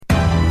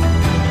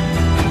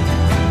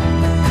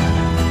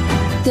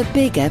The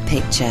Bigger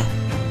Picture,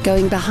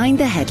 going behind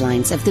the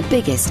headlines of the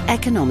biggest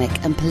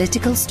economic and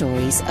political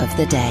stories of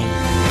the day.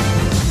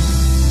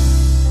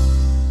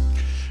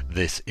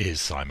 This is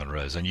Simon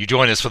Rose, and you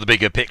join us for The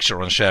Bigger Picture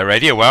on Share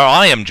Radio, where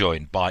I am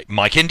joined by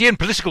Mike Indian,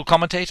 political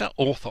commentator,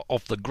 author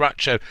of the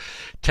Groucho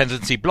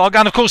Tendency blog,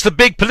 and of course the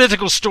big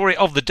political story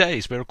of the day.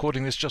 We're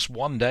recording this just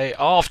one day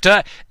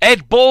after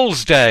Ed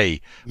Balls Day.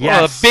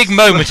 Yes. What a big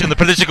moment in the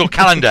political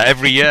calendar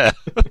every year.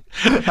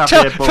 Happy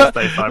Ed Balls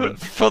Day, Simon.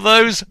 For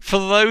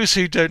those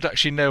who don't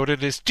actually know what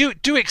it is,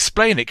 do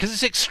explain it, because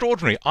it's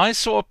extraordinary. I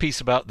saw a piece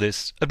about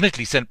this,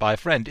 admittedly sent by a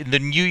friend, in the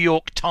New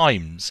York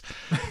Times,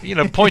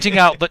 pointing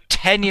out that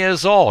 10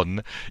 years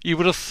on, you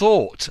would have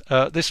thought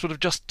this would have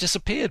just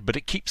disappeared, but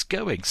it keeps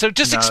going. So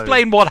just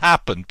explain what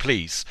happened,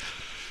 please.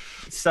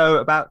 So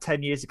about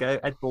 10 years ago,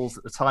 Ed Balls,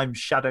 at the time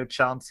Shadow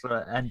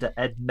Chancellor under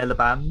Ed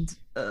Miliband.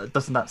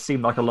 Doesn't that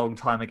seem like a long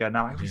time ago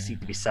now? I seem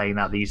to be saying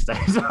that these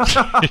days.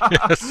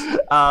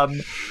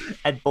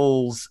 Ed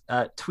Balls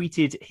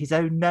tweeted his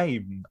own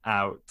name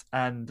out,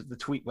 and the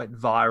tweet went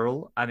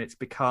viral, and it's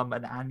become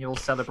an annual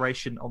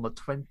celebration on the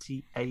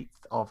 28th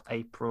of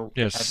April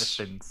ever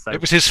since. So,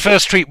 it was his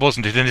first tweet,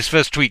 wasn't it? And his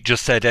first tweet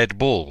just said Ed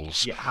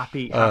Balls. Yeah,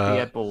 happy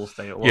Ed Balls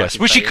Day. Yes,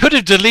 which he could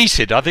have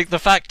deleted. I think the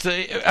fact that,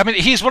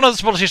 he's one of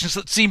those politicians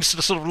that seems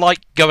to sort of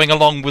like going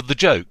along with the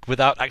joke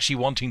without actually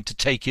wanting to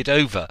take it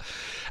over.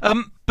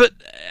 But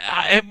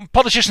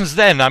politicians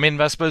then,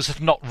 I suppose,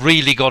 have not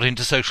really got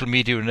into social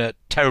media in a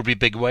terribly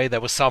big way. There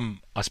were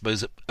some, I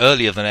suppose,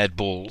 earlier than Ed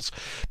Balls.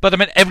 But,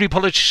 every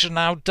politician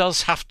now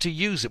does have to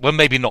use it. Well,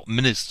 maybe not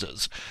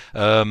ministers,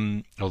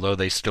 although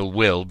they still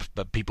will,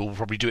 but people will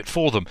probably do it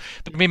for them.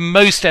 But,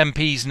 most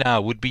MPs now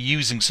would be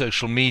using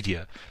social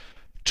media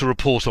to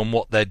report on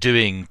what they're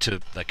doing to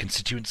their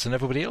constituents and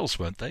everybody else,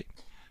 won't they?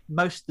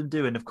 Most of them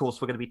do, and of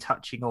course we're going to be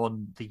touching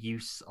on the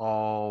use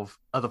of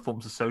other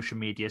forms of social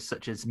media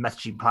such as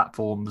messaging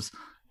platforms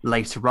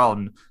later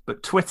on.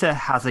 But Twitter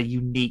has a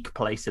unique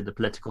place in the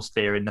political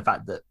sphere in the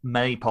fact that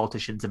many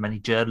politicians and many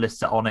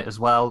journalists are on it as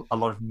well. A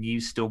lot of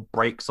news still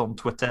breaks on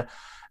Twitter,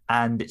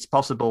 and it's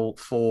possible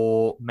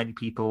for many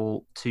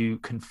people to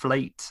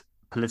conflate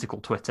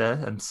political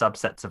Twitter and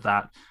subsets of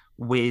that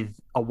with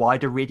a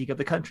wider reading of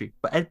the country.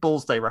 But Ed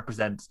Balls Day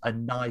represents a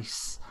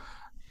nice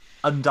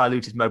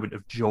undiluted moment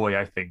of joy,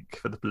 I think,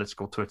 for the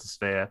political Twitter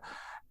sphere,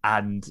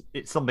 and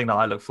it's something that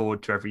I look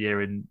forward to every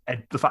year. And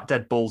the fact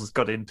Ed Balls has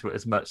got into it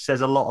as much says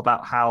a lot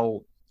about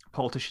how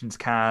politicians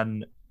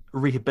can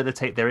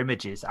rehabilitate their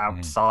images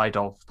outside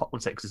of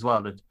politics as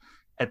well. And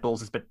Ed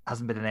Balls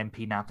hasn't been an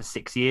MP now for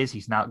 6 years.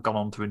 He's now gone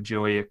on to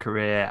enjoy a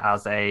career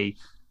as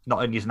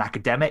not only as an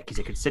academic, he's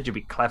a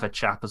considerably clever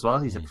chap as well.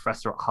 He's a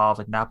professor at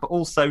Harvard now, but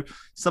also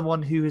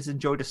someone who has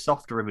enjoyed a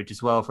softer image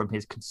as well from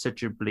his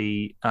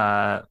considerably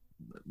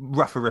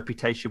rougher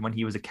reputation when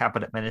he was a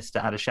cabinet minister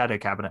and a shadow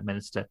cabinet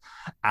minister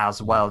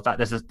as well. In fact,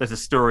 there's a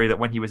story that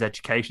when he was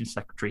education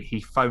secretary,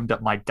 he phoned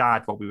up my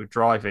dad while we were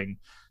driving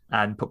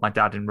and put my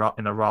dad in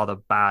a rather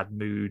bad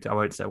mood. I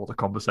won't say what the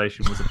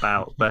conversation was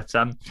about, but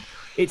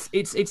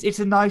it's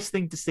a nice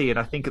thing to see, and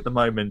I think at the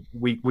moment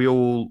we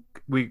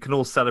can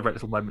all celebrate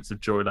little moments of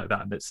joy like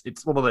that, and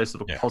it's one of those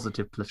sort of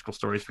positive political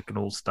stories we can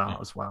all start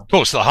as well. Of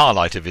course, the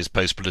highlight of his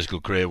post-political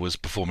career was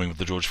performing with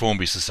the George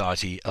Formby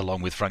Society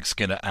along with Frank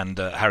Skinner and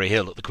Harry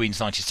Hill at the Queen's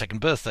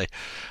 92nd birthday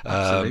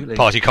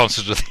party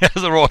concert at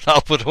the Royal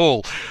Albert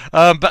Hall.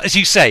 But as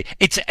you say,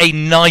 it's a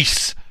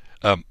nice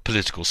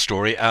political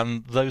story,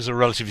 and those are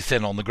relatively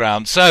thin on the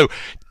ground. So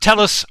tell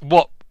us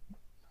what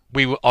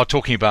we are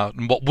talking about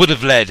and what would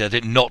have led had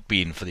it not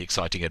been for the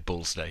exciting Ed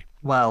Balls Day.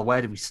 Well,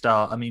 where do we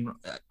start?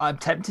 I'm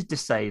tempted to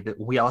say that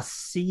we are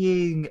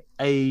seeing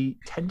a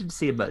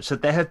tendency emerge. So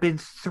there have been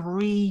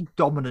 3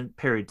 dominant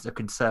periods of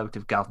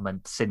Conservative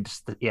government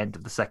since the end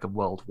of the Second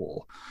World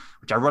War,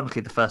 which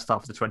ironically the first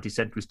half of the 20th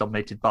century was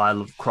dominated by a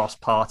lot of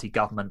cross-party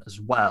government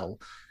as well.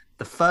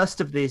 The first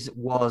of these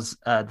was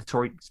the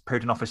Tory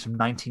period in office from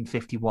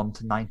 1951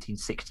 to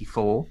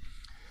 1964.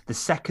 The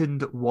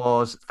second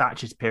was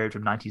Thatcher's period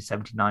from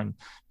 1979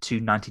 to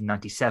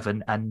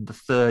 1997. And the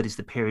third is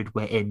the period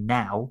we're in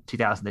now,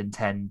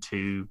 2010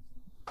 to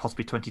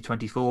possibly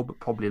 2024, but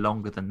probably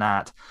longer than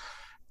that.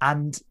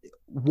 And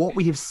what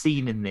we have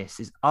seen in this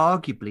is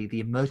arguably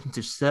the emergence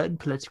of certain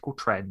political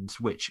trends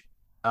which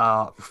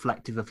are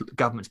reflective of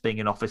governments being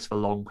in office for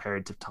long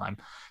periods of time.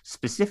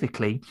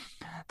 Specifically,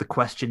 the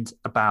questions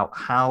about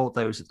how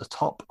those at the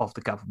top of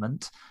the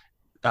government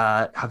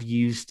have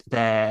used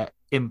their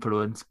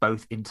influence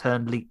both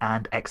internally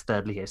and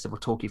externally here. So we're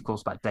talking, of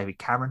course, about David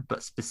Cameron,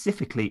 but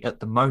specifically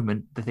at the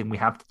moment, the thing we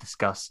have to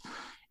discuss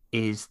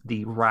is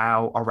the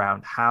row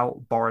around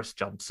how Boris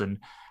Johnson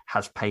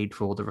has paid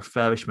for the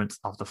refurbishments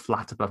of the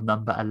flat above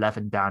number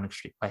 11 Downing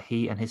Street, where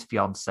he and his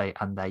fiancée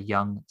and their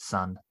young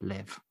son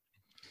live.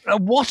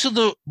 What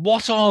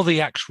are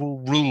the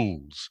actual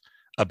rules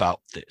about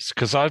this?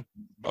 Because I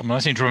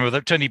seem to remember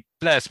that Tony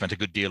Blair spent a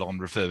good deal on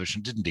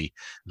refurbishment, didn't he?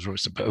 It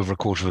was over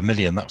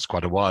 $250,000. That was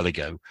quite a while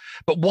ago.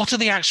 But what are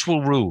the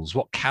actual rules?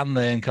 What can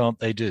they and can't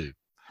they do?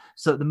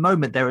 So at the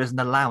moment, there is an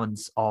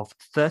allowance of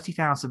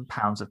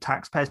 £30,000 of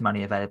taxpayers'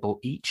 money available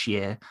each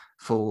year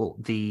for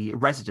the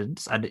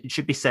residents. And it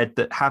should be said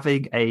that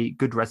having a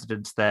good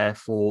residence there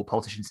for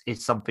politicians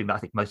is something that I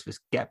think most of us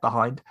get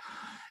behind,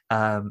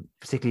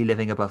 particularly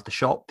living above the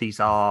shop.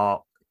 These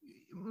are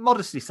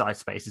modestly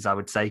sized spaces, I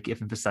would say,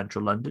 given for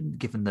central London,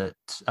 given that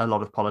a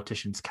lot of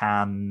politicians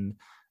can,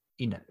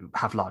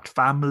 have large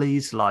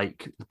families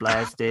like the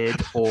Blairs did,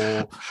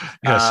 or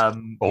yes,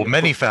 or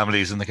many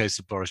families in the case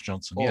of Boris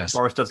Johnson. Or yes,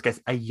 Boris does get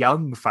a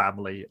young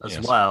family as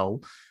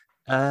well.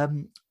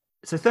 So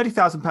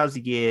 £30,000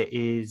 a year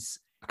is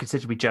a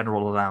considerably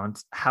general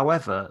allowance.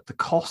 However, the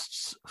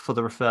costs for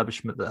the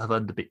refurbishment that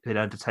have been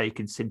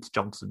undertaken since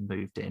Johnson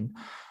moved in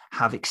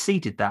have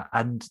exceeded that.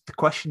 And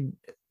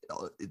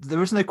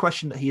there is no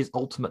question that he has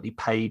ultimately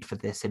paid for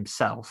this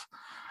himself.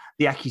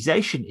 The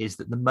accusation is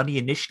that the money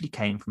initially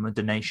came from a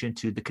donation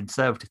to the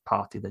Conservative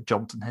Party that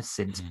Johnson has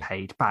since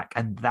paid back.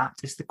 And that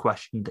is the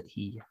question that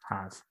he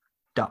has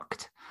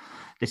ducked.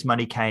 This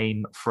money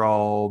came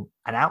from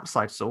an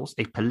outside source,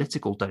 a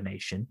political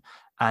donation,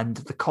 and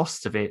the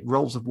cost of it,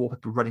 rolls of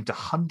wallpaper running to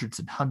hundreds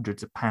and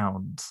hundreds of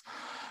pounds,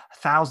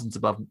 thousands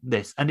above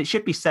this. And it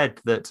should be said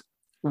that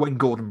when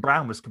Gordon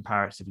Brown was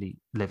comparatively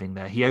living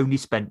there, he only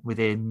spent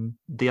within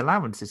the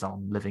allowances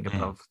on living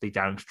above the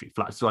Downing Street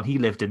flats. So he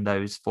lived in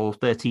those for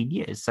 13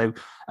 years. So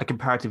a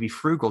comparatively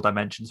frugal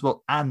dimension as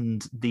well.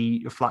 And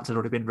the flats had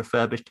already been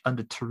refurbished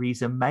under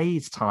Theresa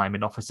May's time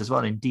in office as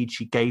well. Indeed,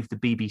 she gave the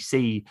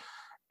BBC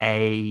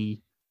a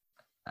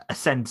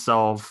sense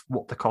of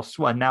what the costs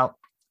were. Now,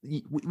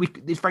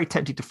 it's very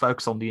tempting to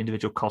focus on the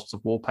individual costs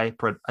of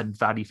wallpaper and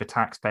value for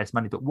taxpayers'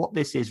 money. But what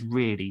this is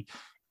really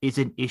is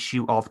an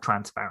issue of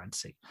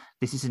transparency.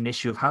 This is an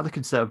issue of how the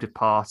Conservative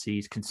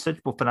Party's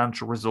considerable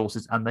financial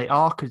resources, and they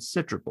are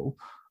considerable,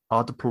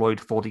 are deployed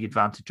for the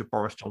advantage of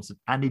Boris Johnson,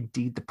 and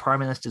indeed the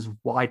Prime Minister's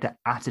wider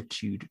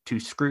attitude to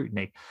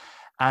scrutiny.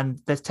 And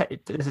there's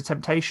a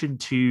temptation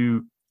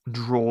to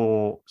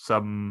draw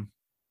some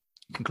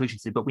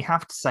conclusions here, but we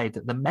have to say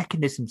that the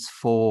mechanisms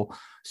for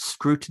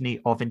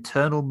scrutiny of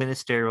internal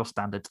ministerial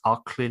standards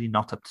are clearly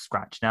not up to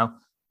scratch. Now,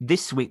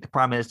 this week, the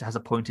Prime Minister has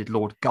appointed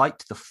Lord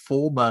Geidt, the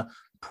former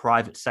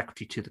private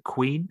secretary to the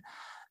Queen,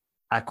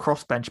 a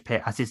crossbench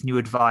peer, as his new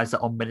advisor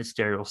on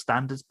ministerial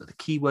standards. But the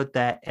key word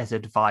there is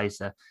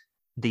advisor.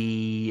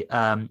 The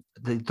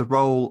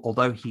role,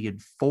 although he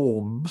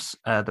informs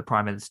the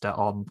Prime Minister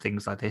on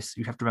things like this,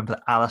 you have to remember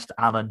that Alex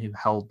Allen, who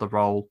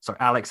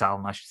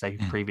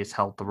previously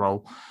held the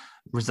role,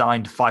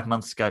 resigned 5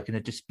 months ago in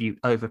a dispute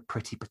over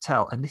Priti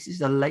Patel. And this is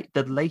the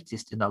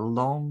latest in a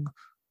long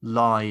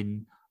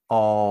line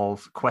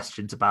of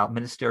questions about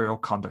ministerial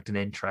conduct and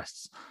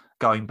interests,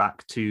 going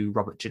back to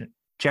Robert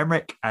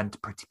Jenrick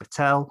and Priti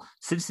Patel,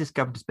 since this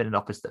government has been in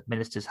office, that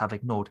ministers have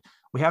ignored.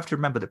 We have to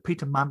remember that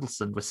Peter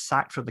Mandelson was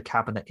sacked from the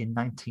cabinet in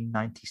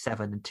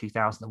 1997 and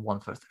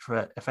 2001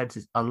 for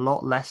offences a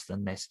lot less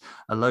than this,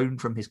 alone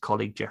from his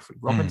colleague Geoffrey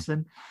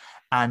Robinson.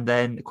 And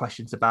then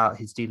questions about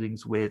his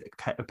dealings with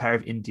a pair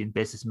of Indian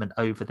businessmen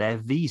over their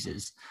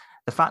visas.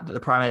 The fact that the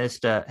Prime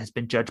Minister has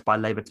been judged by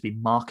Labour to be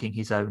marking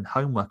his own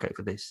homework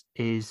over this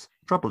is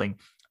troubling.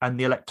 And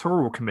the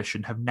Electoral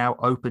Commission have now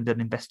opened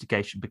an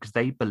investigation because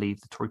they believe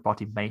the Tory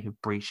party may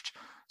have breached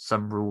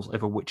some rules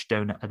over which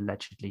donor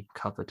allegedly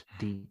covered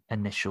the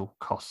initial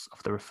costs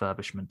of the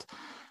refurbishment.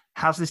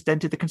 Has this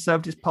dented the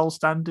Conservatives' poll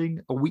standing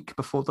a week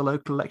before the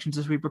local elections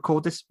as we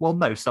record this? Well,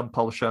 no, some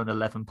polls show an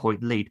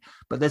 11-point lead.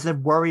 But there's a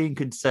worrying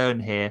concern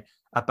here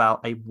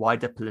about a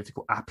wider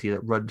political apathy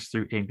that runs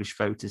through English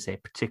voters here,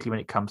 particularly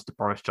when it comes to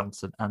Boris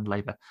Johnson and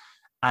Labour.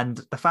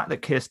 And the fact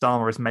that Keir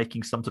Starmer is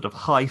making some sort of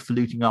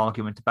highfalutin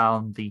argument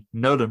about the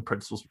Nolan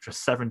principles, which are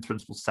 7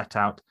 principles set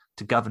out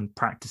to govern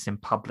practice in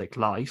public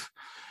life,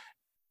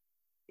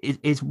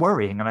 is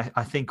worrying. And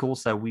I think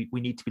also we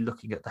need to be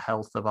looking at the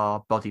health of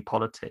our body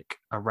politic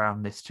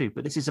around this too.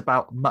 But this is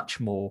about much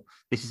more.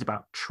 This is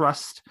about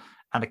trust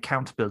and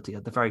accountability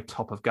at the very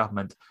top of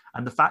government.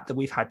 And the fact that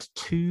we've had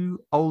 2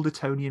 old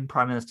Etonian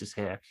prime ministers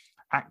here,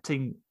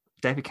 acting,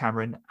 David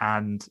Cameron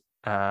and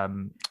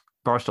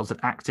Boris Johnson,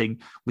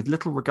 acting with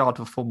little regard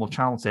for formal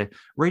channels here,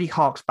 really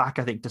harks back,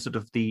 I think, to sort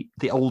of the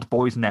old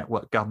boys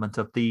network government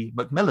of the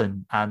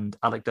Macmillan and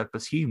Alec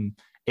Douglas-Hume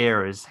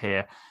eras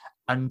here.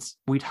 And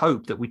we'd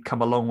hope that we'd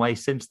come a long way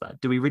since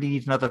that. Do we really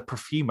need another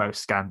Profumo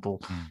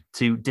scandal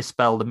to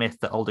dispel the myth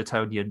that old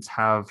Etonians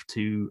have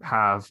to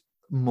have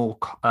more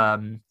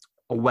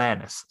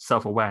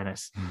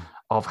self-awareness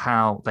of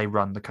how they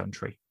run the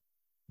country?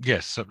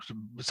 Yes,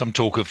 some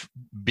talk of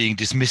being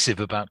dismissive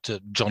about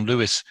John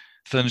Lewis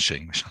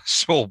furnishing. I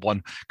saw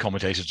one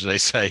commentator today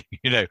say,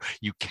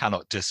 you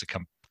cannot diss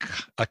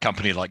a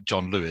company like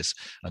John Lewis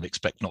and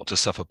expect not to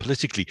suffer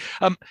politically.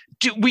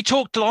 We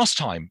talked last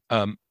time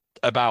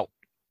about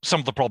some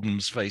of the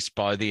problems faced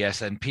by the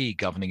SNP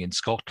governing in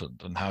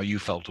Scotland and how you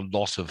felt a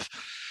lot of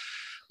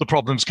the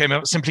problems came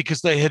out simply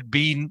because they had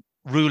been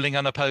ruling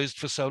unopposed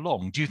for so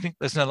long. Do you think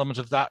there's an element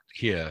of that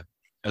here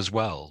as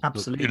well?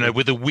 Absolutely.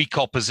 With a weak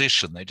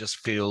opposition, they just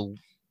feel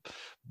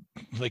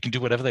they can do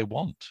whatever they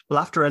want.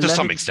 Well, to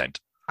some extent.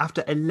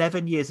 after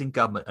 11 years in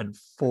government and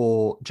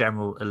 4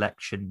 general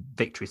election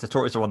victories, the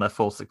Tories are on their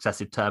 4th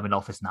successive term in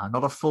office now,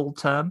 not a full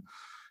term.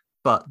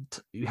 But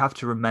you have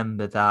to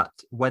remember that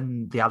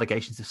when the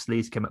allegations of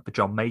sleaze came up for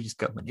John Major's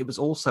government, it was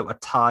also a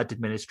tired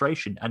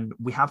administration. And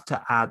we have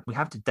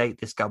to date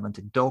this government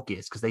in dog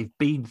years, because they've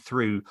been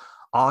through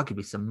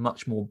arguably some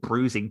much more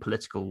bruising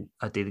political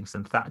dealings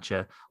than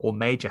Thatcher or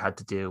Major had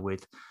to deal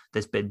with.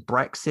 There's been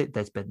Brexit,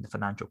 there's been the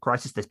financial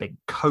crisis, there's been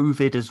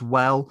COVID as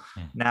well.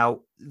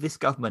 Now, this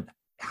government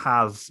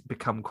has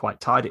become quite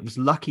tired. It was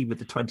lucky with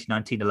the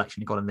 2019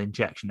 election, it got an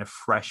injection of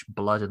fresh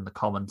blood in the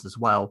Commons as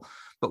well.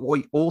 But what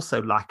we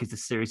also lack is a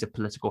series of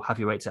political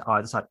heavyweights at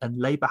either side. And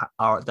Labour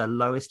are at their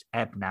lowest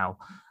ebb now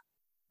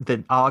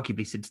than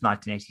arguably since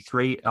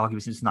 1983,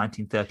 arguably since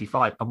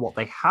 1935. And what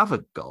they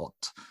haven't got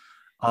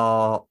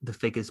are the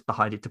figures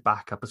behind it to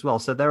back up as well.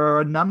 So there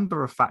are a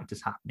number of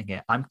factors happening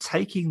here. I'm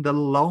taking the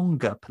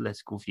longer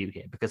political view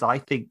here because I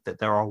think that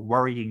there are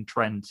worrying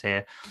trends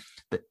here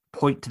that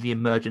point to the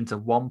emergence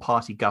of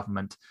one-party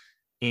government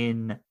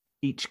in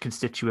each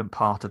constituent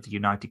part of the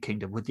United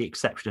Kingdom, with the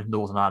exception of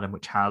Northern Ireland,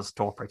 which has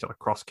to operate on a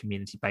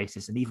cross-community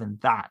basis. And even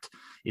that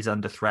is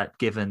under threat,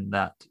 given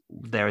that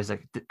there is a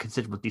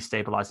considerable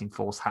destabilising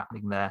force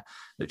happening there,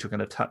 which we're going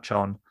to touch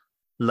on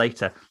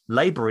later.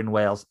 Labour in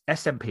Wales,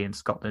 SNP in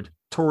Scotland,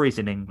 Tories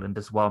in England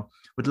as well,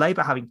 with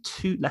Labour having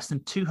less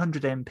than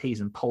 200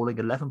 MPs and polling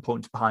 11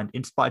 points behind,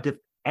 in spite of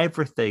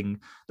everything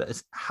that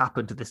has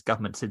happened to this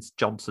government since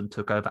Johnson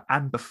took over,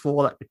 and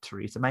before that with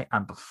Theresa May,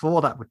 and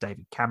before that with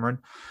David Cameron.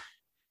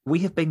 We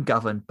have been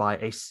governed by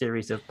a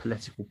series of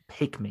political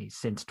pygmies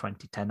since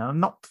 2010. And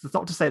not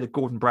to say that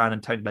Gordon Brown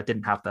and Tony Blair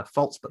didn't have their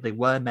faults, but they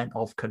were men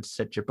of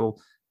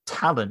considerable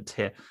talent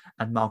here.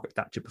 And Margaret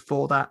Thatcher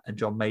before that, and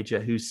John Major,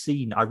 who's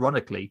seen,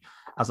 ironically,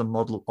 as a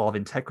model of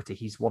integrity.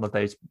 He's one of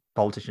those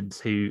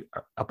politicians who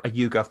a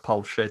YouGov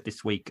poll showed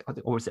this week,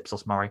 or was it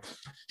Ipsos Murray,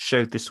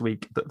 showed this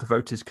week that the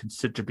voters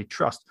considerably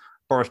trust.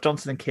 Boris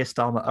Johnson and Keir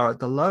Starmer are at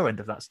the low end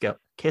of that scale.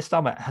 Keir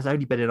Starmer has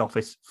only been in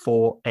office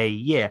for a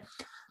year.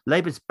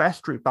 Labour's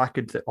best route back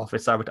into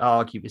office, I would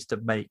argue, is to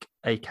make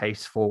a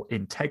case for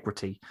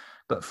integrity.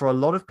 But for a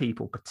lot of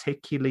people,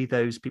 particularly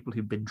those people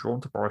who've been drawn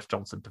to Boris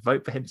Johnson to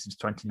vote for him since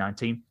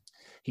 2019,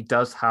 he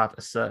does have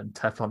a certain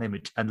Teflon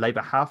image. And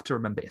Labour have to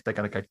remember, if they're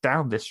going to go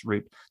down this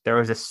route, there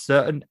is a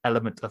certain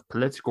element of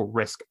political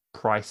risk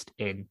priced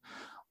in.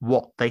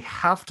 What they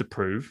have to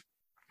prove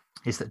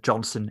is that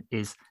Johnson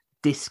is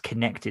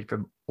disconnected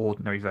from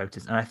ordinary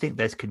voters. And I think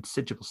there's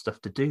considerable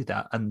stuff to do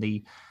that. And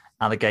the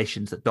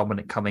allegations that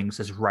Dominic Cummings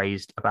has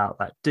raised about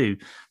that do.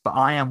 But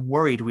I am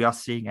worried we are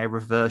seeing a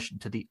reversion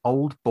to the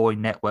old boy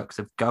networks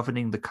of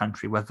governing the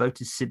country, where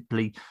voters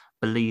simply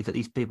believe that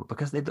these people,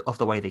 because of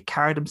the way they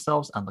carry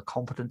themselves and the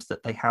confidence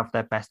that they have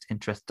their best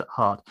interest at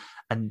heart.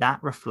 And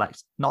that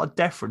reflects not a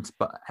deference,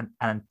 but an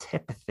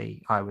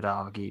antipathy, I would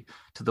argue,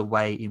 to the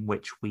way in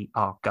which we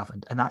are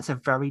governed. And that's a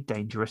very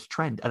dangerous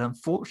trend. And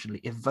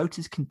unfortunately, if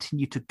voters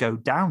continue to go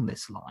down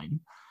this line,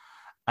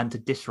 and to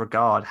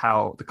disregard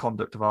how the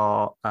conduct of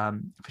our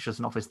officials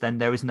in office, then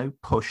there is no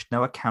push,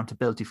 no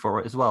accountability for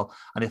it as well.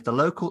 And if the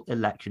local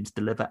elections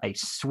deliver a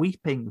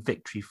sweeping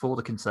victory for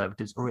the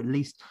Conservatives, or at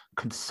least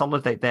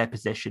consolidate their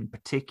position,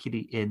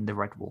 particularly in the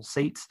Red Wall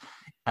seats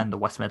and the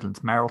West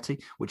Midlands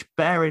mayoralty, which,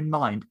 bear in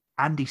mind,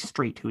 Andy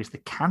Street, who is the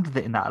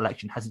candidate in that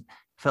election, has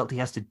felt he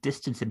has to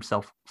distance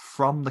himself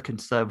from the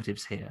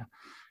Conservatives here.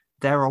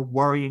 There are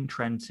worrying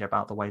trends here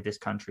about the way this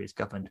country is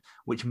governed,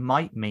 which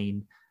might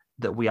mean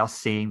that we are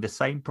seeing the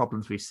same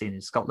problems we've seen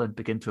in Scotland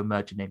begin to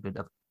emerge in England,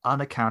 of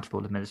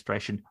unaccountable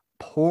administration,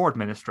 poor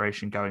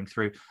administration going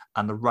through,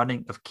 and the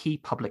running of key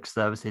public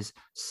services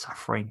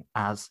suffering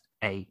as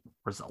a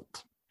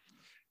result.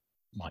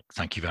 Mike,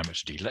 thank you very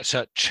much indeed. Let's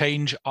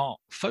change our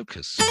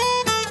focus.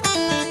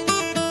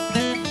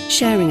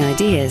 Sharing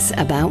ideas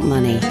about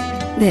money.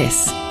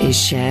 This is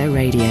Share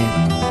Radio.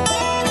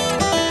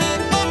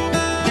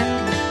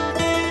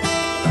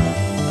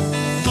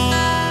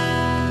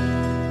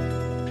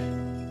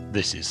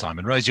 This is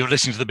Simon Rose. You're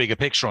listening to The Bigger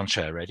Picture on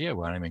Share Radio,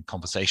 where I'm in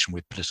conversation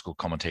with political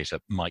commentator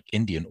Mike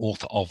Indian,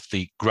 author of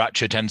the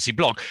Groucho Tendency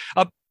blog.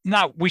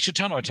 Now, we should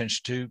turn our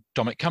attention to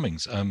Dominic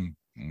Cummings.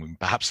 We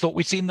perhaps thought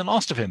we'd seen the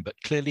last of him, but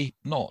clearly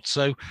not.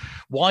 So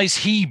why is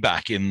he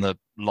back in the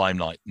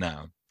limelight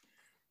now?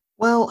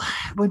 Well,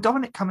 when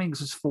Dominic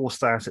Cummings was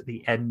forced out at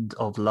the end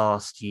of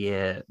last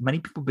year, many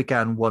people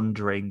began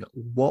wondering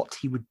what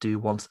he would do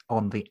once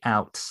on the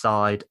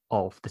outside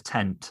of the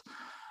tent.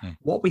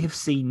 What we have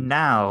seen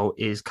now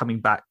is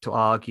coming back to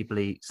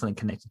arguably something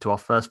connected to our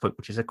first point,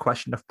 which is a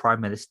question of prime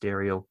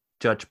ministerial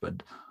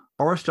judgment.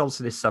 Boris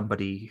Johnson is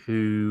somebody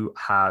who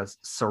has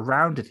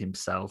surrounded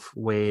himself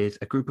with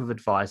a group of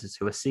advisors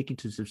who are seeking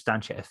to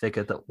substantiate a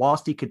figure that,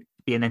 whilst he could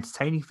be an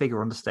entertaining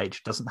figure on the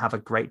stage, doesn't have a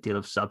great deal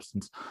of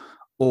substance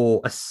or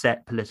a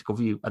set political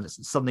view. And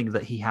it's something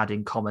that he had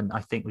in common,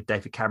 I think, with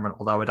David Cameron,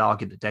 although I would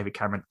argue that David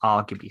Cameron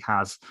arguably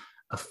has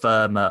a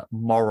firmer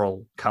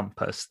moral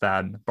compass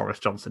than Boris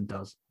Johnson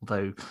does,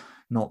 although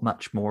not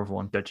much more of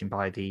one, judging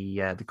by the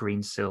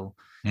Greensill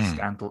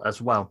scandal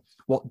as well.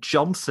 What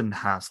Johnson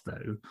has,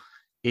 though,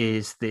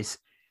 is this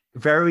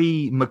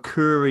very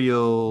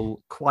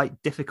mercurial, quite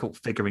difficult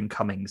figure in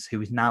Cummings,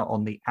 who is now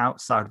on the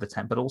outside of the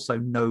tent, but also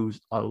knows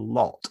a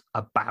lot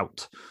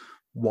about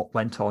what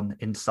went on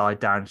inside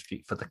Downing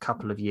Street for the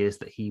couple of years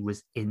that he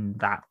was in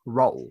that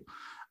role.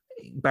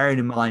 Bearing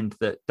in mind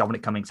that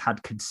Dominic Cummings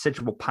had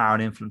considerable power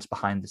and influence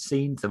behind the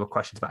scenes, there were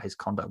questions about his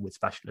conduct with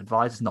special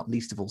advisors, not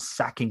least of all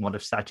sacking one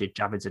of Sajid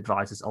Javid's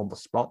advisors on the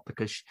spot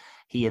because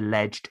he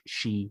alleged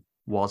she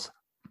was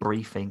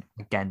briefing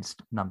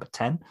against Number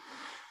 10.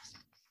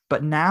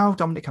 But now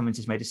Dominic Cummings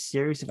has made a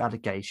series of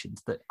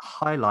allegations that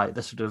highlight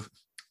the sort of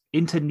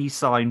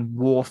internecine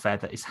warfare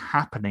that is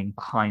happening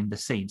behind the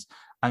scenes.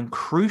 And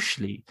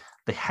crucially,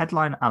 the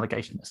headline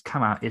allegation that's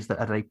come out is that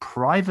at a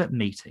private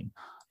meeting,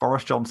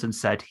 Boris Johnson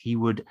said he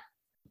would,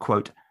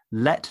 quote,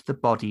 let the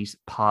bodies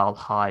pile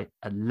high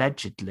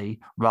allegedly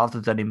rather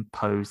than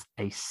impose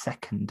a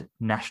second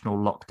national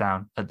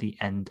lockdown at the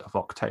end of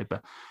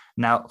October.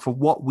 Now, for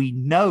what we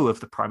know of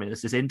the Prime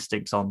Minister's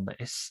instincts on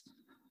this,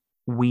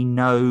 we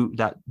know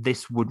that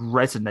this would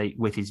resonate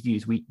with his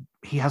views.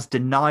 He has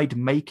denied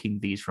making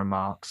these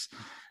remarks.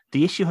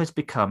 The issue has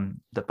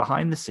become that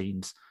behind the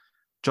scenes,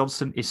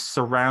 Johnson is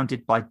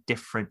surrounded by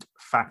different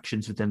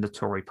factions within the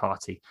Tory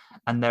party,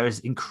 and there is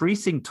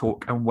increasing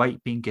talk and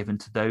weight being given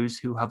to those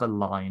who have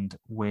aligned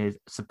with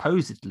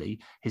supposedly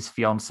his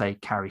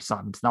fiancée, Carrie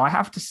Simons. Now, I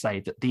have to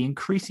say that the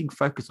increasing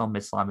focus on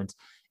Miss Simons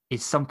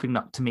is something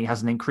that, to me,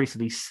 has an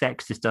increasingly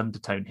sexist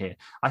undertone here.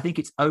 I think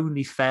it's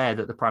only fair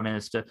that the Prime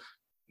Minister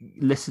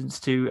listens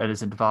to and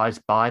is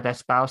advised by their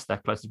spouse, their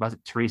close advisor.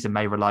 Theresa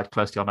May relied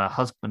closely on her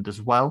husband as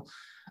well.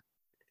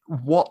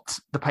 What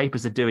the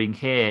papers are doing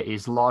here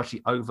is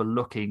largely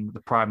overlooking the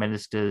Prime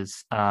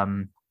Minister's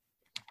own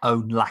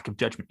lack of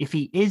judgment. If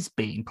he is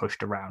being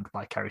pushed around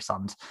by Carrie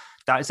Simons,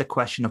 that is a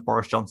question of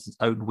Boris Johnson's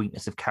own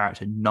weakness of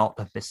character, not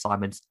of Miss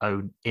Simons'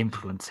 own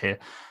influence here.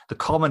 The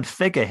common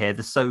figure here,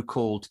 the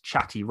so-called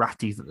chatty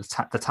ratties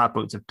that the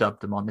tabloids have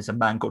dubbed them on, is a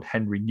man called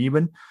Henry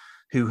Newman,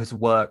 who has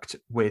worked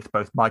with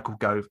both Michael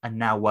Gove and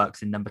now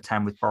works in Number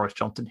 10 with Boris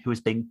Johnson, who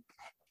is being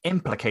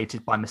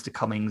implicated by Mr.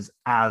 Cummings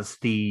as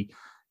the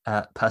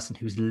person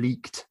who's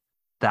leaked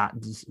that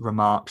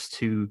remarks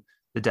to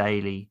the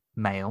Daily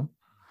Mail.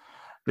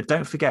 But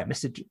don't forget,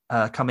 Mr.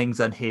 Cummings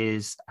and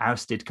his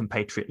ousted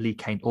compatriot Lee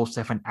Cain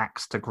also have an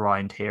axe to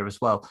grind here as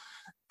well.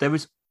 There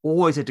is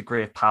always a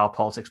degree of power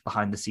politics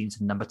behind the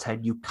scenes in Number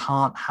 10. You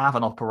can't have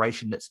an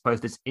operation that's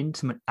both as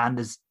intimate and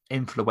as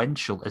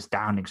influential as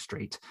Downing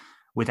Street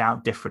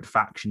without different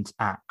factions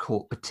at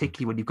court,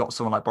 particularly when you've got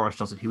someone like Boris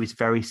Johnson, who is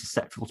very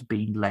susceptible to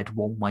being led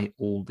one way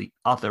or the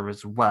other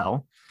as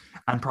well.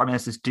 And Prime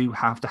Ministers do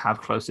have to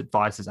have close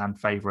advisors and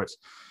favourites.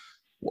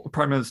 What the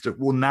Prime Minister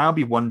will now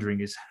be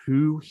wondering is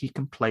who he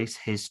can place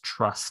his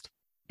trust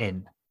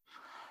in.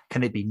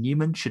 Can it be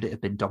Newman? Should it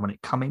have been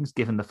Dominic Cummings,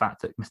 given the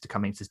fact that Mr.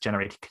 Cummings has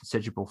generated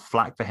considerable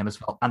flack for him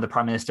as well, and the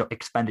Prime Minister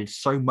expended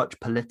so much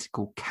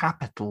political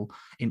capital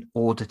in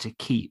order to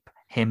keep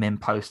him in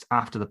post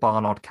after the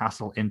Barnard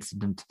Castle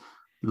incident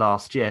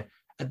last year?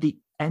 At the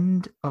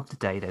end of the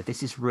day, though,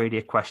 this is really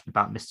a question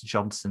about Mr.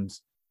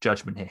 Johnson's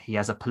judgment here. He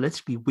has a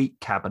politically weak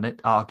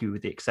cabinet, argue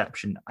with the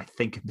exception, I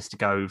think, of Mr.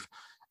 Gove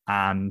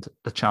and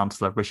the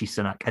Chancellor, Rishi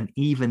Sunak. And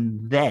even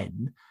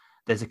then,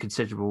 there's a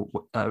considerable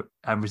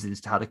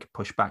resistance to how they could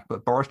push back.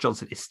 But Boris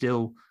Johnson is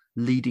still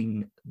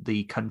leading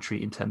the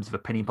country in terms of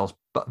opinion polls,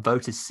 but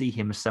voters see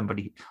him as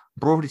somebody,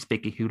 broadly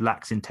speaking, who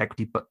lacks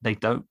integrity, but they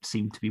don't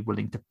seem to be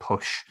willing to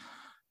push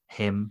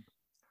him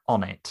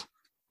on it.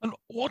 And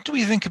what do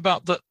we think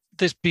about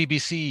this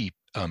BBC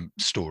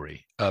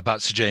story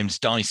about Sir James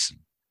Dyson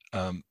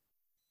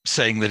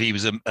saying that he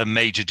was a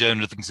major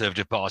donor of the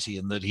Conservative Party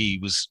and that he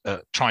was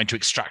trying to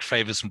extract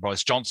favours from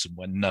Boris Johnson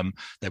when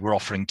they were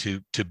offering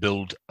to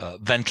build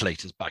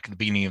ventilators back at the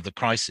beginning of the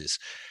crisis?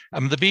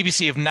 The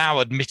BBC have now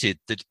admitted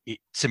that it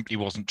simply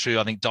wasn't true.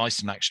 I think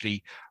Dyson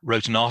actually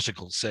wrote an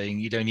article saying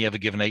he'd only ever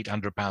given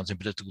 £800 in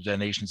political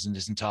donations in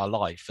his entire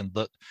life, and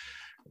that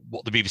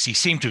what the BBC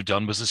seemed to have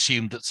done was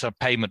assumed that some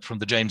payment from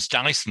the James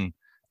Dyson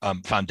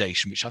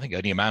Foundation, which I think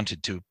only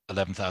amounted to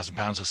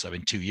 £11,000 or so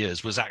in 2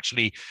 years, was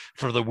actually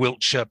for the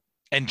Wiltshire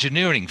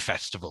Engineering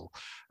Festival,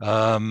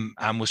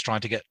 and was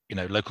trying to get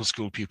local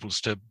school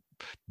pupils to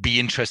be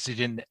interested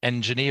in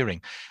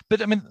engineering.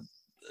 But I mean,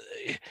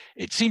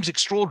 it seems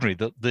extraordinary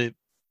that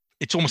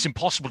it's almost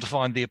impossible to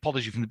find the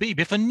apology from the BBC.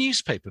 If a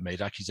newspaper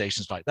made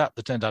accusations like that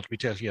turned out to be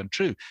totally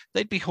untrue,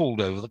 they'd be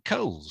hauled over the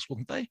coals,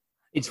 wouldn't they?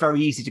 It's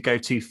very easy to go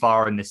too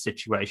far in this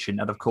situation.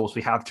 And of course,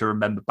 we have to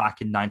remember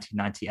back in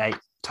 1998,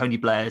 Tony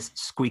Blair's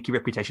squeaky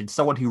reputation,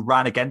 someone who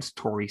ran against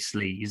Tory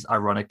sleaze,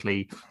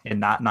 ironically,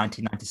 in that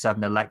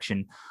 1997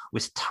 election,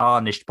 was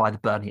tarnished by the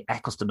Bernie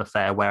Ecclestone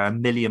affair, where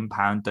 £1 million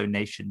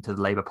donation to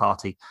the Labour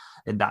Party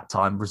in that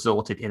time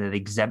resulted in an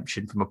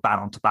exemption from a ban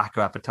on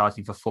tobacco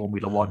advertising for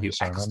Formula One, who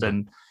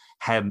Ecclestone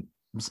hems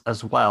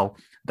as well.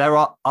 There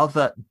are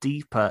other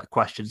deeper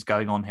questions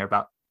going on here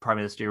about Prime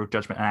Ministerial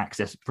judgment and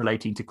access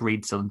relating to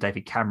Greensill and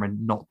David Cameron,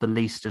 not the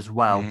least as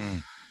well.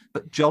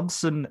 But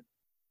Johnson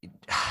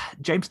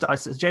James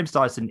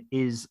Dyson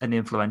is an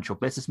influential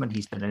businessman.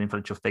 He's been an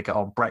influential figure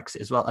on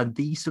Brexit as well. And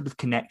these sort of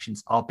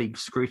connections are being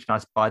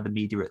scrutinised by the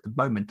media at the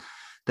moment.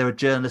 There are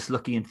journalists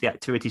looking into the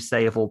activities,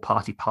 say, of all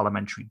party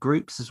parliamentary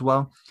groups as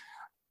well,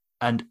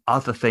 and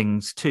other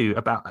things too.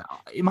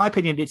 In my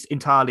opinion, it's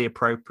entirely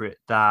appropriate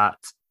that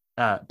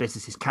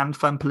businesses can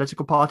fund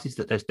political parties,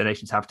 that those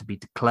donations have to be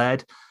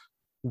declared.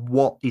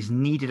 What is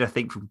needed, I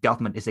think, from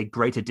government is a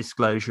greater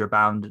disclosure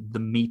about the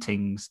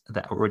meetings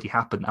that already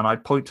happened. And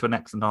I'd point to an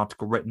excellent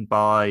article written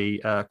by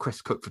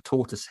Chris Cook for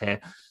Tortoise here,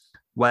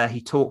 where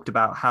he talked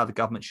about how the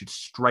government should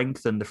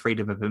strengthen the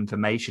Freedom of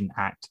Information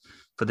Act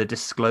for the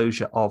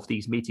disclosure of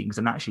these meetings.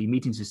 And actually,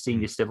 meetings with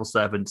senior civil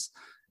servants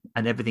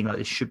and everything like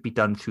this should be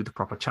done through the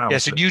proper channels.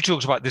 Yes, and you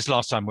talked about this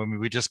last time when we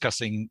were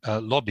discussing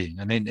lobbying.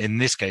 And in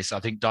this case, I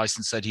think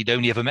Dyson said he'd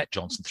only ever met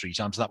Johnson 3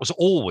 times. That was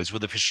always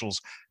with officials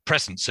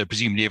present. So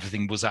presumably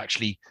everything was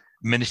actually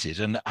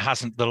minuted, and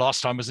the last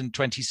time was in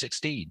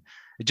 2016.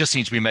 It just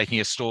seems to be making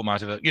a storm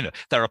out of it.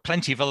 There are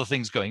plenty of other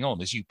things going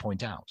on, as you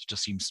point out. It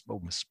just seems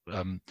almost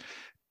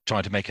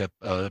trying to make a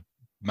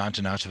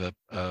mountain out of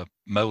a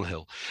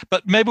molehill.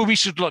 But maybe we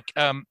should look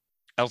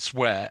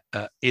elsewhere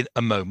in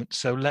a moment.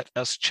 So let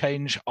us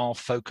change our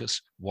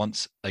focus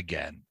once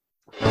again.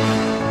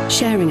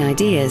 Sharing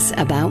ideas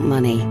about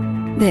money.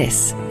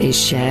 This is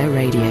Share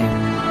Radio.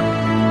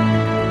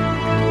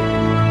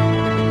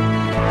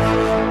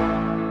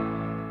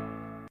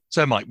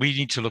 So, Mike, we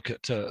need to look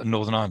at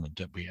Northern Ireland,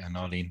 don't we? And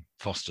Arlene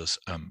Foster's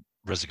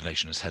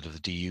resignation as head of the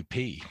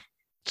DUP.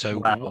 So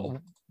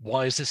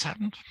why has this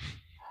happened?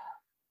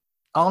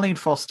 Arlene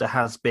Foster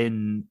has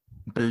been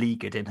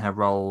beleaguered in her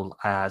role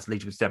as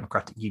leader of the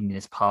Democratic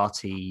Unionist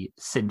Party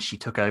since she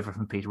took over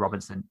from Peter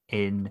Robinson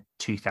in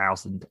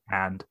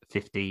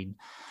 2015.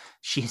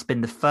 She has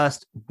been the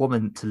first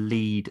woman to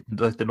lead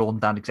both the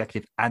Northern Ireland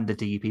Executive and the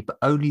DUP, but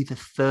only the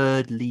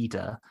third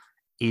leader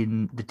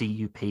in the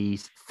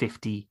DUP's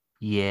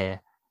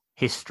 50-year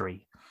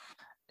history.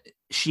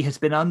 She has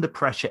been under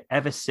pressure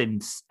ever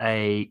since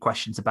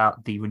questions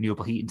about the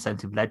renewable heat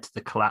incentive led to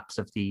the collapse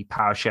of the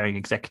power sharing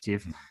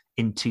executive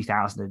in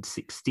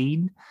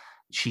 2016.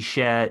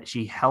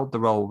 She held the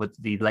role with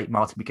the late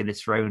Martin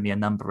McGuinness for only a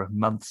number of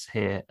months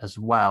here as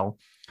well.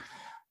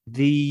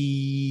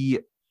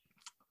 There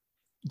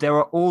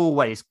are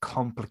always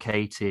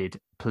complicated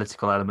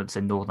political elements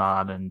in Northern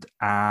Ireland,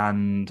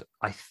 and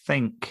I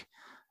think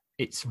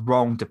it's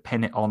wrong to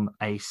pin it on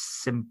a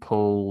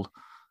single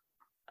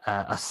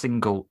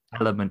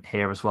element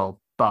here as well.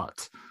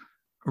 But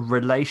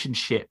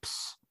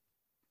relationships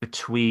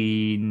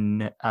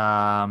between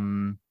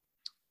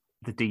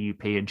the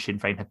DUP and Sinn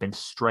Féin have been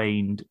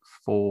strained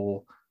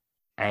for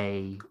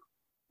a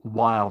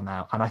while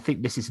now, and I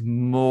think this is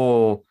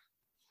more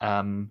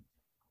about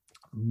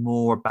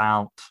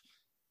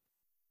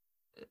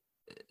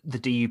the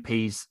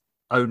DUP's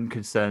own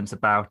concerns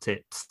about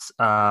its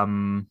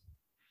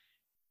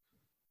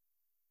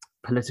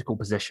political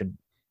position,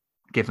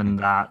 given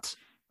that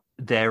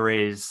there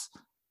is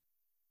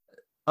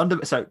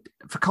so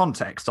for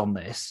context on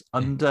this,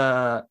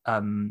 under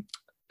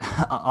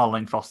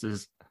Arlene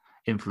Foster's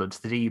influence,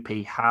 the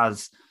DUP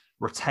has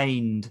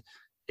retained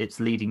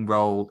its leading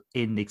role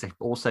in the executive.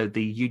 Also,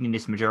 the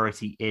unionist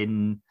majority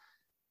in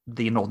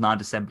the Northern Ireland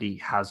Assembly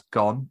has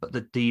gone, but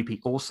the DUP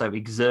also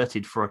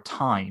exerted for a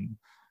time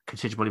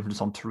considerable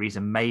influence on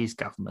Theresa May's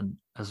government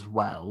as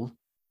well.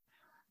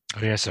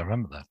 Oh, yes, I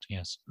remember that,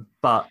 yes.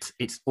 But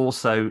it's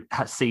also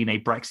has seen a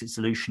Brexit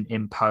solution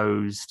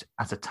imposed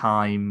at a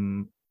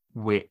time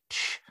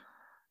which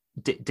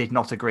did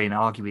not agree, and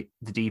argue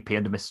the DUP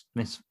under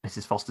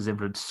Mrs. Foster's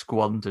influence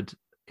squandered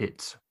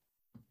its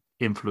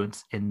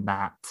influence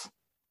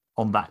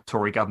on that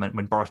Tory government.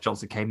 When Boris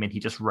Johnson came in, he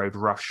just rode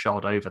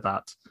roughshod over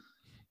that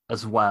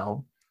as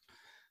well.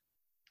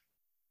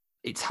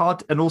 It's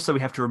hard, and also we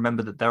have to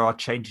remember that there are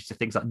changes to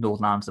things like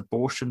Northern Ireland's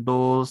abortion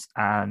laws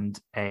and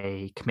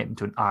a commitment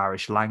to an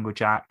Irish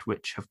Language Act,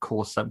 which have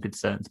caused some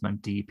concerns among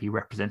DUP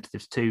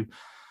representatives too.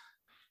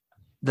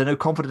 The no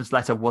confidence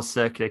letter was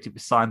circulated. It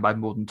was signed by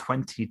more than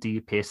 20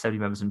 DUP Assembly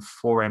members and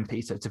 4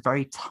 MPs. So it's a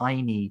very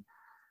tiny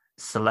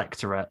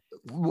selectorate.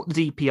 What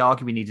the DUP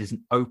argue we need is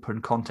an open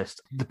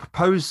contest. The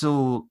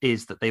proposal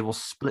is that they will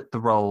split the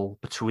role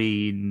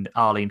between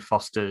Arlene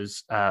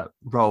Foster's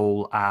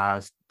role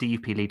as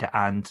DUP leader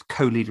and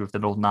co-leader of the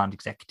Northern Ireland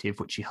Executive,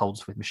 which she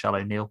holds with Michelle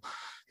O'Neill,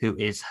 who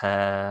is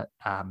her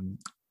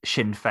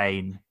Sinn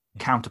Féin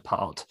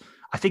counterpart.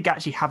 I think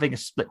actually having a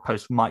split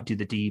post might do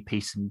the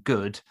DUP some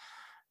good.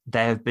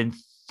 There have been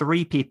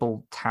 3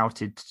 people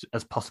touted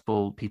as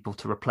possible people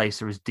to replace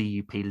her as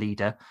DUP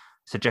leader.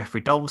 So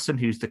Jeffrey Donaldson,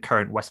 who's the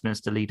current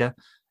Westminster leader,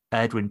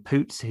 Edwin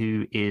Poots,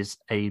 who is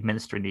a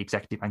minister in the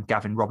executive, and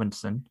Gavin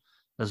Robinson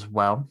as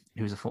well,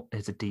 who's a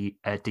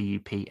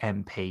DUP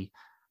MP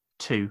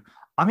too.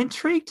 I'm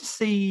intrigued to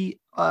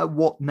see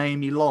what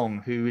Naomi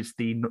Long, who is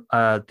the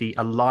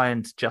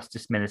Alliance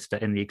Justice Minister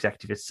in the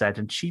executive, has said,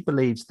 and she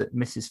believes that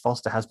Mrs.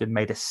 Foster has been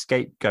made a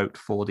scapegoat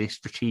for the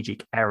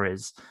strategic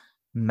errors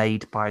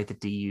made by the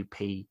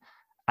DUP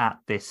at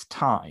this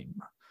time.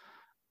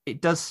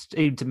 it does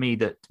seem to me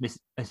that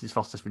Mrs.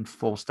 Foster has been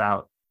forced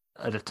out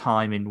at a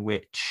time in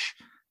which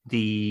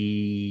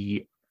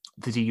the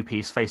DUP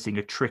is facing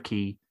a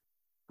tricky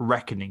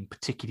reckoning,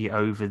 particularly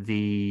over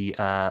the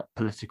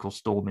political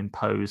storm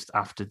imposed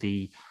after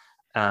the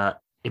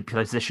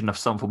imposition of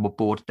some form of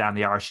border down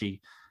the RSE.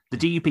 The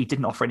DUP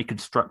didn't offer any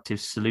constructive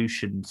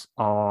solutions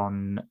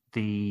on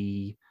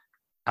the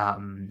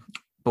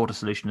border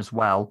solution as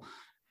well.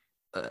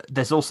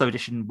 There's also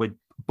addition with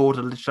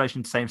border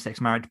legislation, same-sex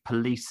marriage,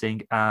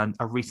 policing, and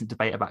a recent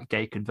debate about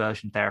gay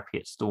conversion therapy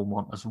at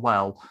Stormont as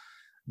well.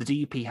 The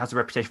DUP has a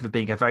reputation for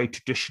being a very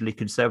traditionally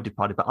conservative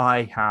party, but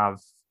I have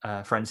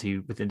friends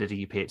who within the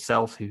DUP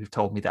itself who have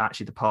told me that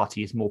actually the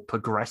party is more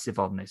progressive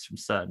on this from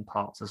certain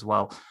parts as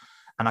well.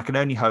 And I can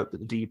only hope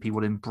that the DUP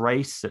will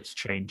embrace such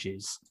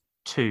changes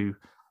too,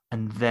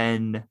 and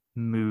then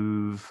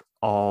move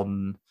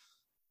on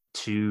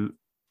to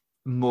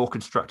more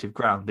constructive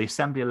ground. The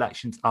Assembly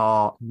elections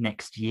are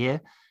next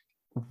year.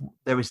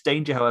 There is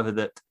danger, however,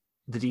 that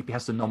the DP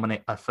has to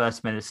nominate a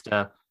First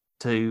Minister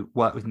to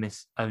work with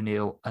Miss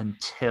O'Neill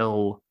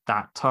until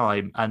that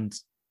time. And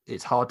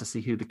it's hard to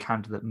see who the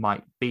candidate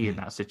might be in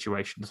that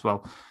situation as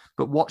well.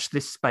 But watch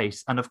this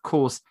space. And of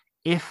course,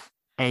 if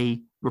a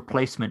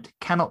replacement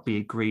cannot be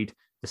agreed,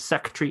 the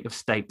Secretary of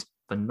State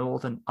for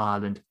Northern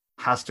Ireland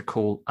has to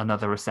call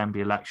another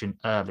Assembly election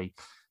early.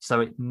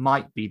 So it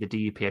might be the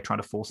DUP are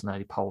trying to force an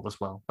early poll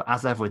as well. But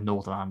as ever with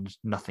Northern Ireland,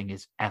 nothing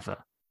is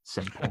ever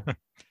simple.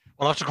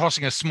 Well, after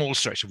crossing a small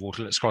stretch of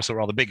water, let's cross a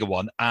rather bigger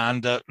one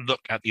and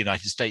look at the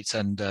United States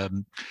and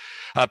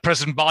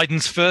President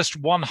Biden's first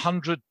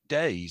 100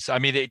 days. I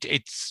mean,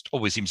 it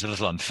always seems a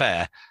little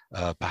unfair,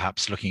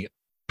 perhaps, looking at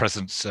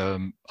presidents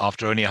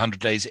after only 100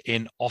 days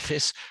in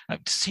office.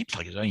 It seems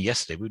like it was only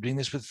yesterday we were doing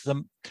this with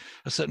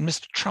a certain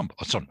Mr. Trump.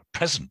 Oh, sorry,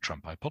 President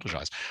Trump, I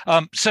apologize.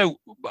 So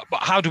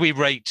how do we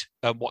rate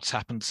what's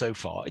happened so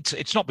far?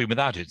 It's not been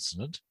without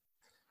incident.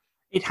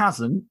 It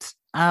hasn't.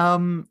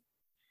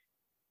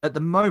 At the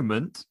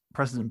moment,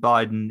 President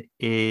Biden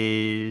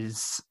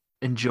is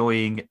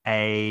enjoying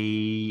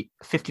a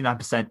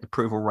 59%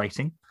 approval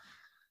rating.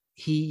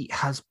 He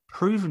has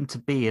proven to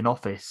be in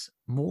office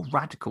more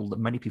radical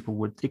than many people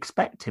would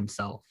expect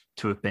himself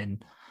to have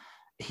been.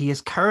 He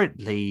is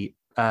currently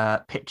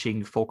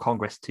pitching for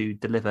Congress to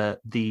deliver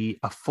a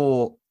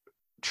 $4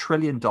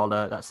 trillion,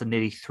 that's a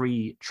nearly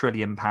 £3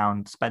 trillion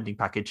spending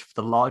package for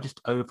the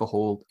largest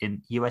overhaul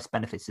in US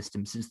benefit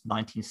system since the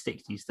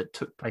 1960s that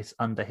took place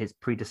under his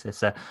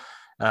predecessor,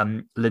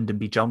 Lyndon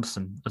B.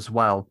 Johnson as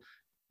well.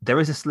 There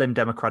is a slim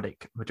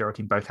Democratic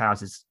majority in both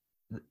houses.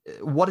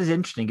 What is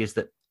interesting is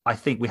that I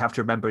think we have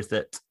to remember is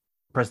that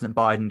President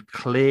Biden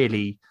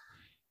clearly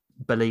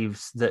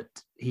believes that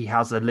he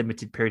has a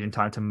limited period in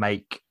time to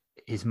make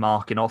his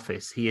mark in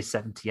office. He is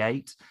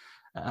 78.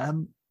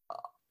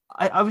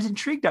 I was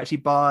intrigued actually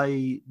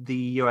by the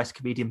US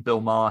comedian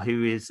Bill Maher,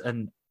 who is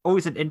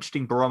always an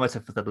interesting barometer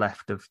for the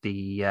left of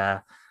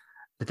the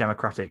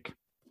Democratic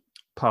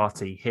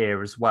Party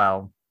here as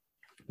well,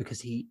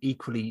 because he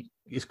equally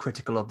is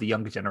critical of the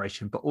younger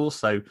generation, but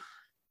also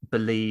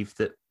believed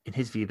that, in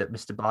his view, that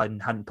Mr.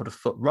 Biden hadn't put a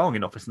foot wrong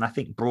in office. And I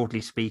think,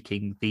 broadly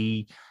speaking,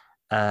 the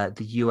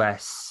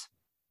US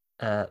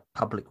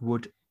public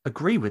would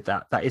agree with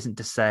that. That isn't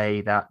to say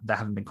that there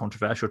haven't been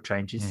controversial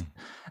changes.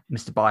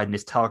 Mr. Biden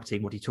is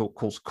targeting what he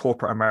calls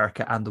corporate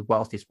America and the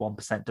wealthiest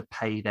 1% to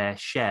pay their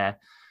share.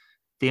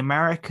 The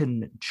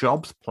American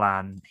Jobs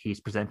Plan he's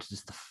presented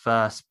as the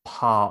first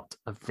part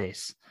of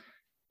this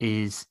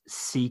is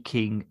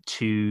seeking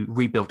to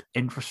rebuild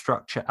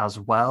infrastructure as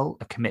well,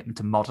 a commitment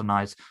to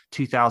modernize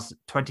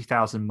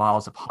 20,000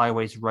 miles of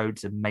highways,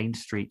 roads, and main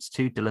streets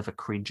to deliver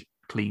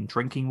clean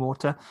drinking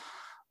water,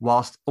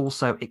 whilst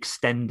also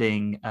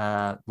extending,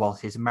 while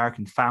his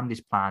American Families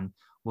Plan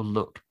will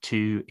look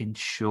to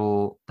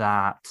ensure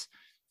that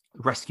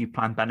rescue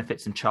plan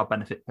benefits and child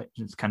benefit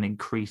pensions can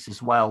increase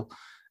as well.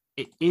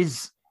 It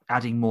is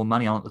adding more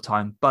money on at the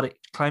time, but it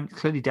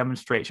clearly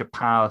demonstrates your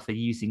power for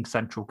using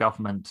central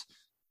government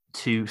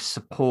to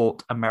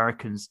support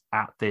Americans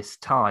at this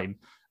time.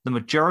 The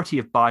majority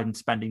of Biden's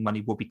spending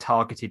money will be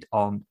targeted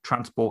on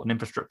transport and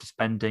infrastructure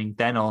spending,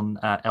 then on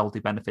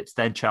elderly benefits,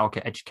 then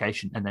childcare,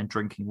 education, and then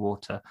drinking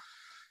water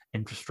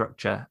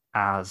infrastructure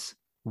as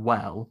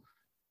well.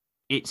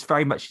 It's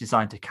very much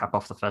designed to cap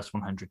off the first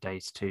 100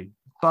 days too.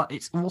 But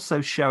it's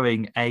also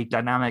showing a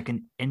dynamic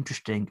and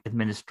interesting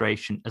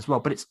administration as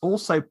well. But it's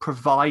also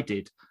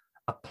provided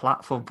a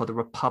platform for the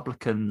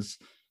Republicans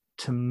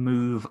to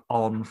move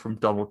on from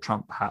Donald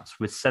Trump, perhaps,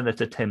 with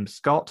Senator Tim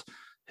Scott,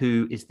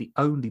 who is the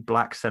only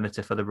Black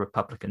senator for the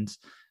Republicans,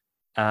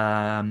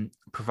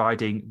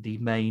 providing the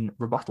main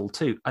rebuttal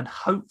too. And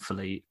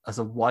hopefully, as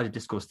a wider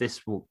discourse,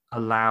 this will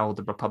allow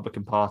the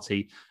Republican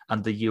Party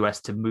and the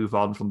US to move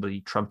on from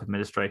the Trump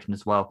administration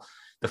as well.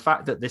 The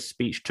fact that this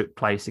speech took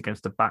place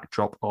against the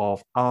backdrop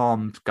of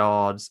armed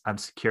guards and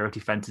security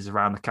fences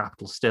around the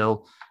Capitol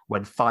still,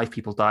 when 5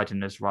 people died in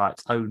those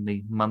riots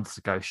only months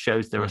ago,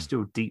 shows there are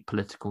still deep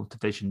political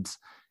divisions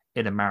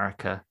in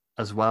America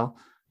as well.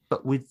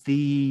 But with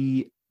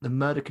the the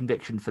murder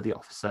conviction for the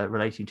officer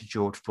relating to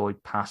George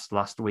Floyd passed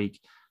last week,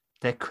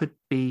 there could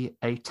be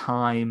a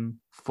time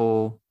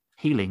for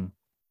healing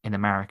in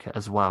America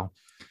as well.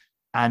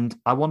 And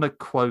I want to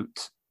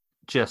quote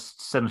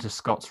just Senator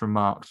Scott's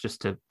remarks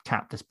just to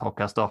cap this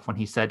podcast off when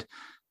he said,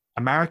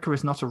 "America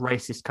is not a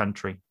racist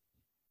country.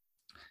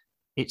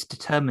 It's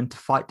determined to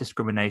fight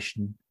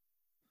discrimination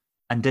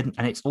and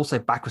it's also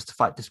backwards to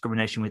fight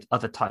discrimination with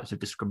other types of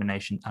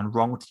discrimination and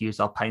wrong to use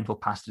our painful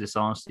past to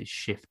dishonestly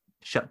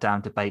shut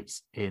down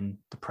debates in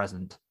the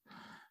present."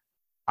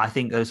 I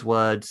think those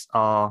words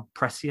are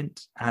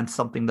prescient and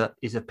something that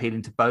is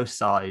appealing to both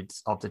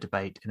sides of the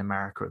debate in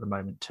America at the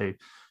moment too.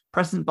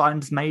 President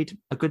Biden's made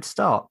a good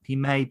start. He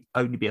may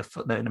only be a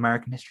footnote in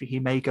American history. He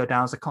may go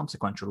down as a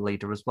consequential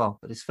leader as well.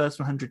 But his first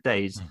 100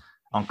 days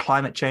on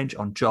climate change,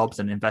 on jobs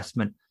and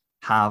investment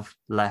have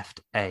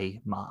left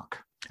a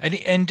mark.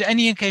 Any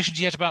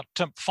indications yet about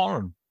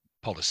foreign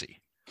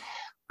policy?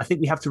 I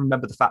think we have to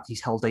remember the fact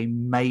he's held a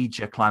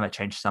major climate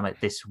change summit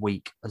this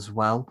week as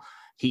well.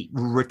 He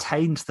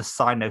retains the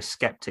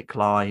sino-skeptic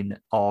line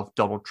of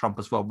Donald Trump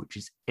as well, which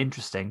is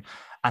interesting.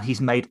 And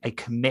he's made a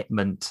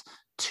commitment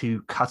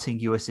to cutting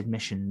US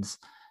emissions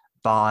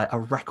by a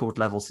record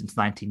level since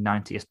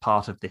 1990 as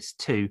part of this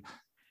too.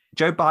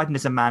 Joe Biden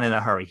is a man in a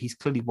hurry. He's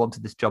clearly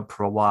wanted this job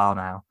for a while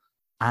now.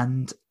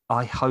 And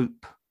I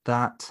hope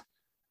that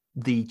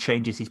the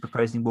changes he's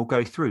proposing will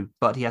go through.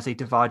 But he has a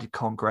divided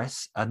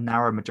Congress, a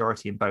narrow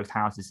majority in both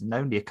houses, and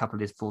only a couple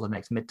of years for the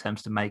next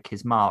midterms to make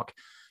his mark.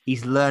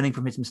 He's learning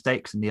from his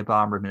mistakes in the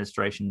Obama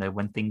administration, though,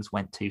 when things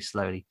went too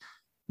slowly,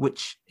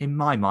 which in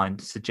my mind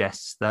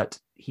suggests that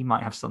he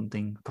might have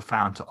something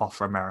profound to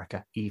offer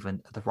America,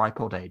 even at the ripe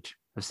old age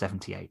of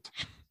 78.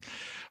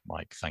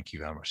 Mike, thank you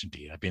very much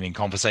indeed. I've been in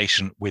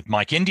conversation with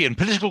Mike Indian,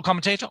 political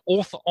commentator,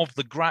 author of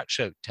the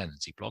Groucho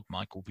Tendency blog.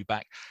 Mike will be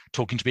back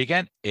talking to me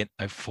again in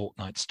a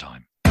fortnight's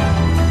time.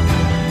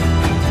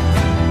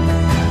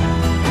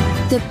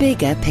 The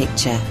bigger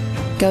picture,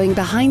 going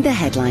behind the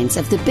headlines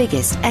of the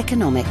biggest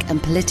economic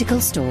and political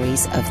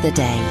stories of the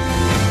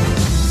day.